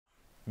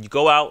You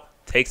go out,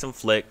 take some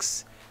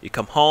flicks, you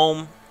come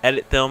home,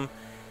 edit them,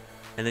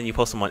 and then you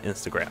post them on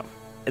Instagram.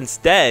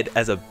 Instead,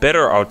 as a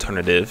better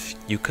alternative,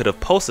 you could have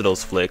posted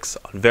those flicks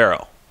on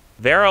Vero.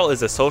 Vero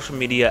is a social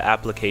media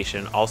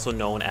application also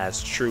known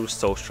as True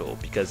Social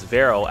because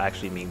Vero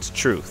actually means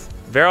truth.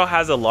 Vero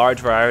has a large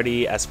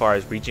variety as far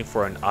as reaching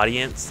for an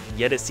audience,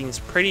 yet it seems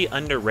pretty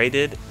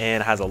underrated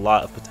and has a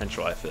lot of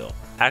potential, I feel.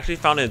 Actually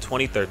founded in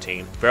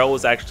 2013, Vero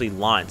was actually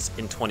launched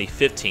in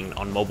 2015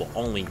 on mobile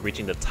only,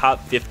 reaching the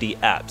top 50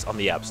 apps on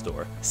the App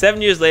Store.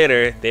 7 years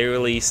later, they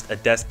released a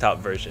desktop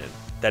version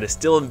that is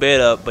still in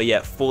beta but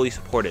yet fully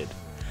supported.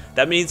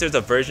 That means there's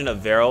a version of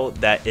Vero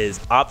that is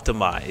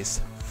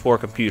optimized for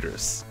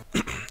computers.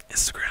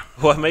 Instagram.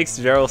 What makes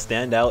Vero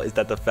stand out is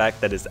that the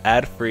fact that it's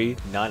ad-free,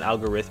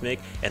 non-algorithmic,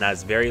 and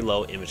has very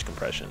low image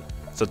compression.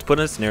 So to put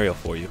in a scenario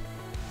for you,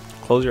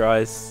 close your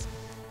eyes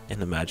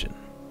and imagine.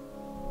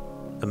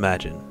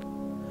 Imagine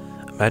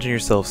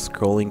yourself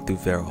scrolling through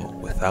Vero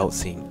without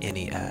seeing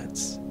any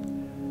ads,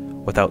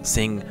 without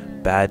seeing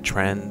bad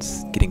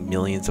trends, getting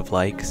millions of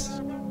likes.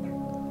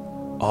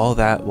 All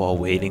that while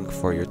waiting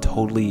for your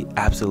totally,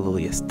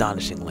 absolutely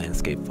astonishing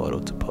landscape photo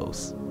to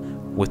post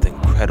with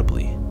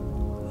incredibly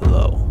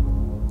low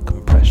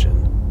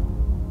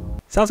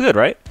compression. Sounds good,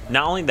 right?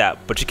 Not only that,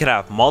 but you can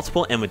have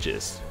multiple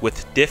images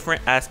with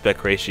different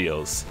aspect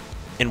ratios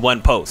in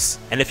one post.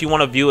 And if you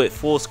want to view it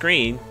full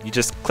screen, you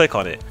just click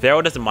on it.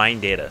 Vero doesn't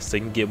mine data, so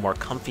you can get more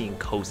comfy and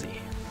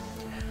cozy.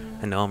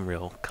 I know I'm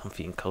real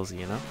comfy and cozy,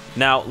 you know?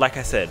 Now, like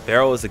I said,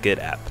 Vero is a good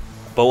app.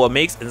 But what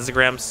makes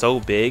Instagram so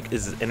big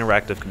is its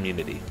interactive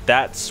community.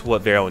 That's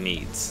what Vero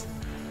needs.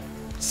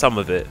 Some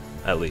of it,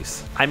 at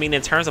least. I mean,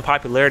 in terms of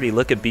popularity,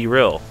 look at Be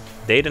Real.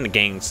 They didn't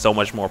gain so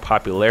much more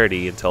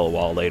popularity until a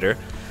while later,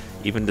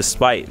 even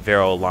despite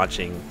Vero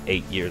launching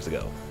 8 years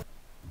ago.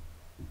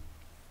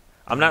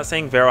 I'm not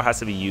saying Vero has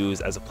to be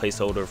used as a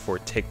placeholder for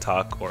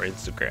TikTok or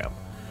Instagram.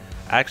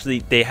 Actually,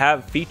 they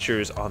have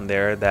features on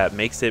there that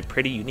makes it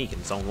pretty unique in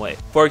its own way.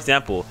 For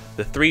example,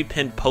 the 3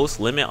 pinned post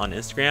limit on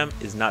Instagram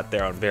is not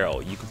there on Vero.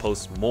 You can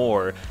post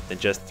more than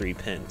just 3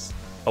 pins.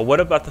 But what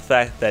about the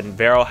fact that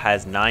Vero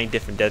has 9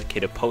 different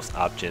dedicated post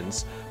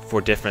options for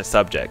different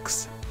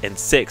subjects and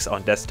 6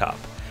 on desktop,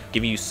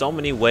 giving you so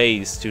many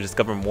ways to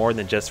discover more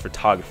than just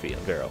photography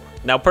on Vero.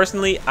 Now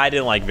personally, I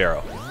didn't like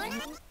Vero.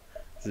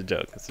 It's a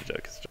joke, it's a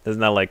joke, it's a joke. Doesn't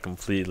that like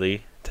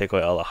completely take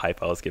away all the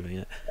hype I was giving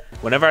it?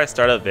 Whenever I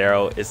start up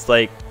Vero, it's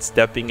like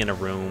stepping in a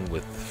room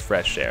with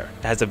fresh air.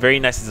 It has a very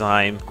nice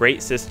design,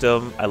 great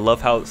system. I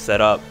love how it's set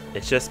up.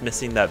 It's just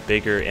missing that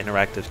bigger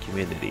interactive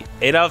community.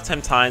 8 out of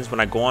 10 times when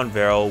I go on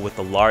Vero with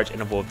a large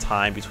interval of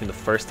time between the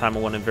first time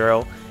I went on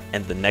Vero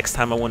and the next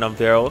time I went on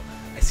Vero,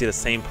 I see the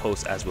same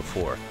post as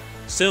before.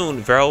 Soon,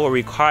 Vero will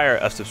require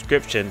a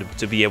subscription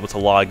to be able to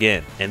log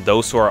in, and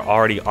those who are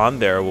already on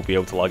there will be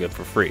able to log in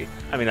for free.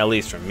 I mean, at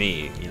least for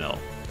me, you know,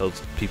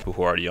 those people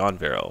who are already on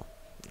Vero,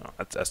 you know,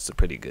 that's a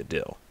pretty good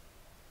deal.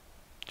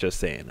 Just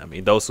saying. I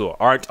mean, those who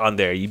aren't on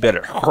there, you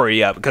better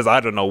hurry up, because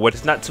I don't know what.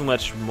 It's not too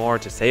much more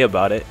to say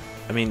about it.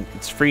 I mean,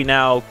 it's free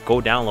now.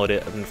 Go download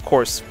it, and of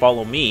course,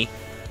 follow me.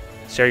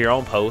 Share your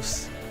own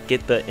posts.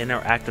 Get the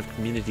interactive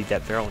community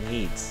that Vero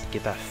needs.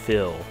 Get that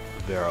feel.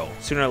 Vero.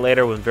 Sooner or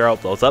later, when Vero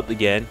blows up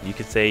again, you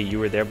could say you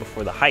were there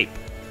before the hype.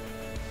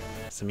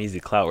 Some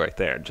easy clout right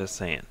there, just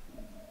saying.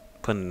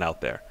 Putting it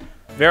out there.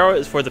 Vero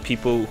is for the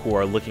people who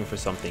are looking for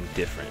something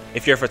different.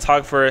 If you're a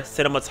photographer,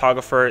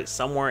 cinematographer,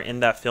 somewhere in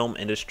that film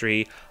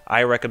industry,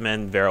 I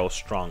recommend Vero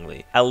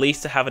strongly. At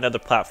least to have another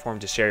platform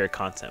to share your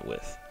content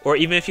with. Or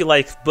even if you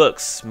like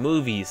books,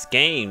 movies,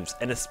 games,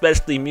 and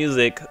especially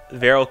music,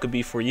 Vero could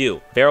be for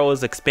you. Vero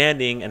is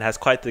expanding and has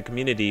quite the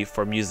community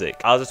for music.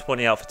 I was just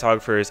pointing out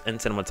photographers and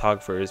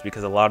cinematographers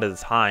because a lot of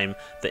the time,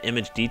 the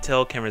image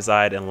detail can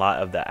reside in a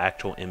lot of the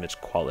actual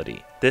image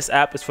quality. This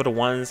app is for the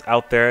ones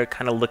out there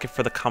kind of looking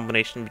for the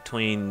combination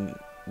between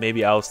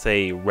maybe I'll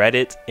say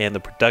Reddit and the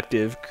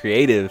productive,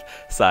 creative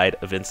side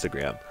of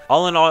Instagram.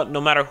 All in all, no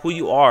matter who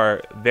you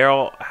are,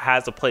 Vero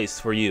has a place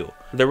for you.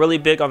 They're really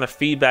big on the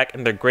feedback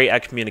and they're great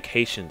at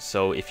communication.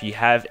 So if you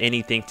have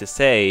anything to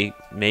say,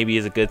 maybe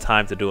it's a good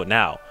time to do it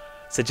now.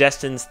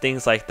 Suggestions,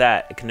 things like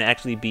that, can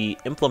actually be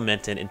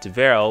implemented into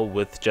Vero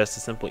with just a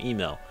simple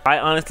email. I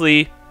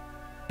honestly,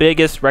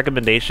 biggest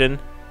recommendation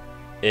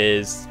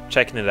is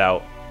checking it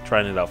out.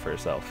 Trying it out for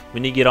yourself.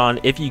 When you get on,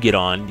 if you get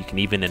on, you can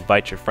even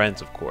invite your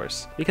friends, of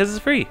course, because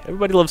it's free.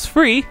 Everybody loves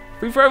free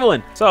for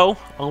everyone. So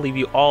I'll leave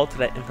you all to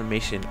that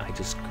information I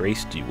just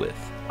graced you with.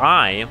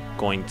 I am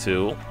going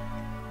to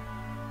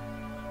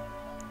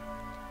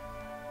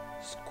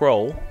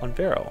scroll on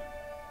Vero.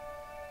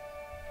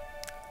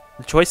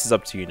 The choice is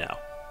up to you now.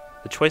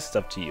 The choice is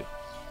up to you.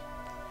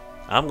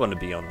 I'm going to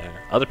be on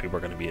there. Other people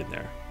are going to be in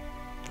there.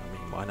 I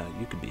mean, why not?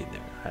 You could be in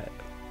there.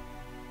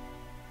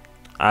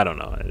 I don't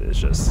know. It's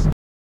just